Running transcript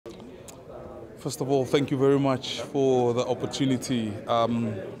First of all, thank you very much for the opportunity.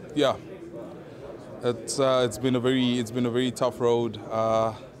 Yeah, it's been a very tough road.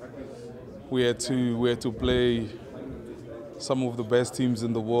 We had to play some of the best teams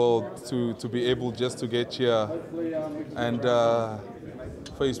in the world to be able just to get here and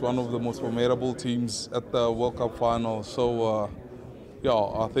face one of the most formidable teams at the World Cup Final. So yeah,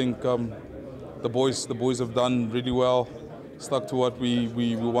 I think the boys have done really well. Stuck to what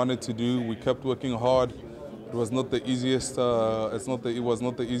we wanted to do. We kept working hard. It was not the easiest. It was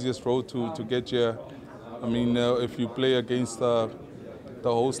not the easiest road to get here. I mean, if you play against the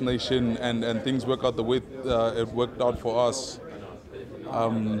host nation and things work out the way it worked out for us,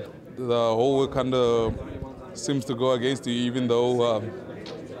 the whole world kind of seems to go against you, even though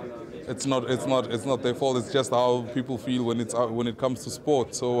it's not their fault. It's just how people feel when it comes to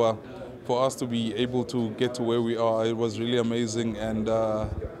sport. So for us to be able to get to where we are, it was really amazing and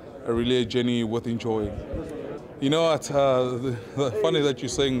really a journey worth enjoying. You know what? Funny that you're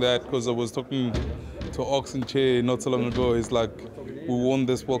saying that, because I was talking to Oxen Che not so long ago. It's like we won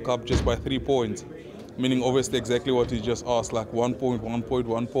this World Cup just by 3 points, meaning obviously exactly what he just asked, like 1 point, 1 point,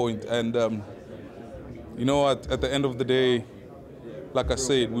 1 point. And you know what? At the end of the day, like I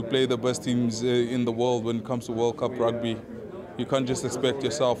said, we play the best teams in the world when it comes to World Cup rugby. You can't just expect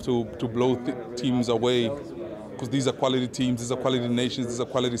yourself to blow teams away, because these are quality teams, these are quality nations, these are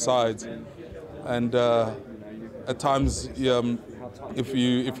quality sides. And at times, if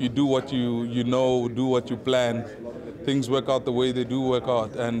you do what you know, do what you plan, things work out the way they do work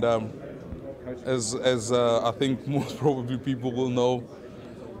out. And as I think most probably people will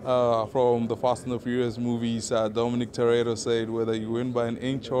know from the Fast and the Furious movies, Dominic Toretto said, whether you win by an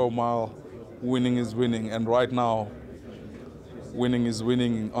inch or a mile, winning is winning. And right now, winning is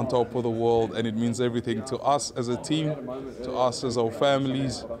winning on top of the world, and it means everything to us as a team, to us as our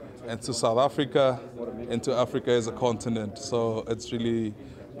families, and to South Africa, and to Africa as a continent. So it's really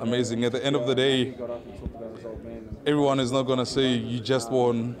amazing. At the end of the day, everyone is not going to say you just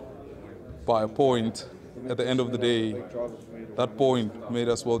won by a point. At the end of the day, that point made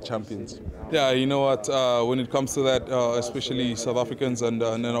us world champions. Yeah, you know what, when it comes to that, especially South Africans and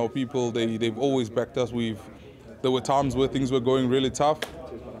our people, they've always backed us. There were times where things were going really tough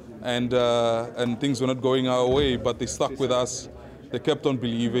and things were not going our way, but they stuck with us. They kept on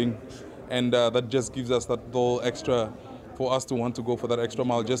believing, and that just gives us that little extra for us to want to go for that extra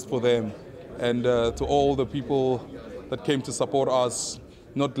mile just for them. And to all the people that came to support us,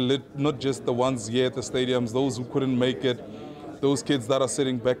 not just the ones here at the stadiums, those who couldn't make it, those kids that are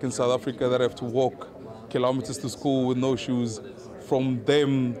sitting back in South Africa that have to walk kilometers to school with no shoes, from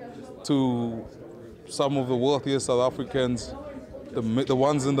them to some of the wealthiest South Africans, the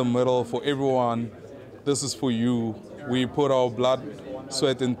ones in the middle, for everyone, this is for you. We put our blood,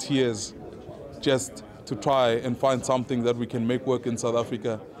 sweat and tears just to try and find something that we can make work in South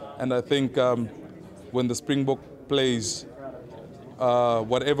Africa. And I think when the Springbok plays,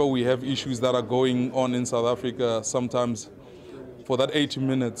 whatever we have issues that are going on in South Africa, sometimes for that 80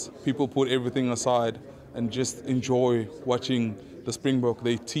 minutes, people put everything aside and just enjoy watching the Springbok,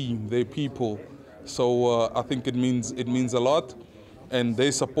 their team, their people. So I think it means a lot, and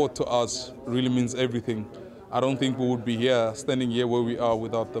their support to us really means everything. I don't think we would be here, standing here where we are,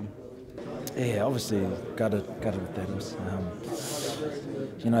 without them. Yeah, obviously gutted with that.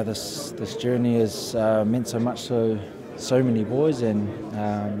 You know, this journey has meant so much to so many boys, and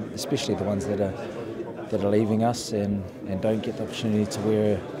especially the ones that are leaving us and don't get the opportunity to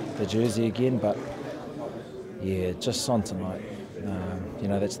wear the jersey again. But yeah, just on tonight. You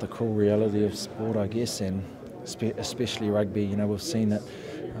know, that's the cruel reality of sport, I guess, and especially rugby. You know, we've seen it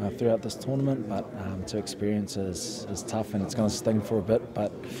throughout this tournament, but to experience is tough, and it's going to sting for a bit.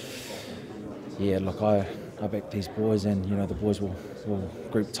 But yeah, look, I back these boys, and you know, the boys will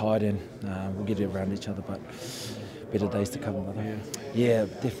group tight, and we'll get around each other. But better days to come, brother. Yeah,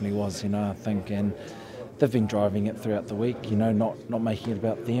 it definitely was. You know, I think, and they've been driving it throughout the week. You know, not making it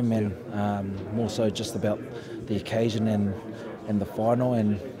about them, and more so just about the occasion and the final.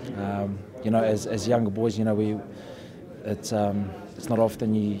 And you know, as younger boys, you know, it's not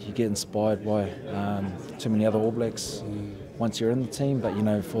often you get inspired by too many other All Blacks once you're in the team. But you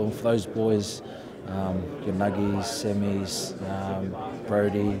know, for those boys, your Nuggies, Sammys,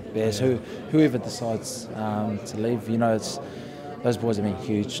 Brody, Bears, whoever decides to leave, you know, those boys have been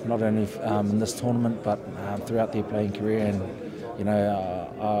huge, not only in this tournament, but throughout their playing career. And you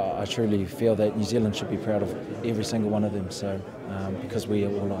know, I truly feel that New Zealand should be proud of every single one of them. So because we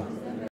all are.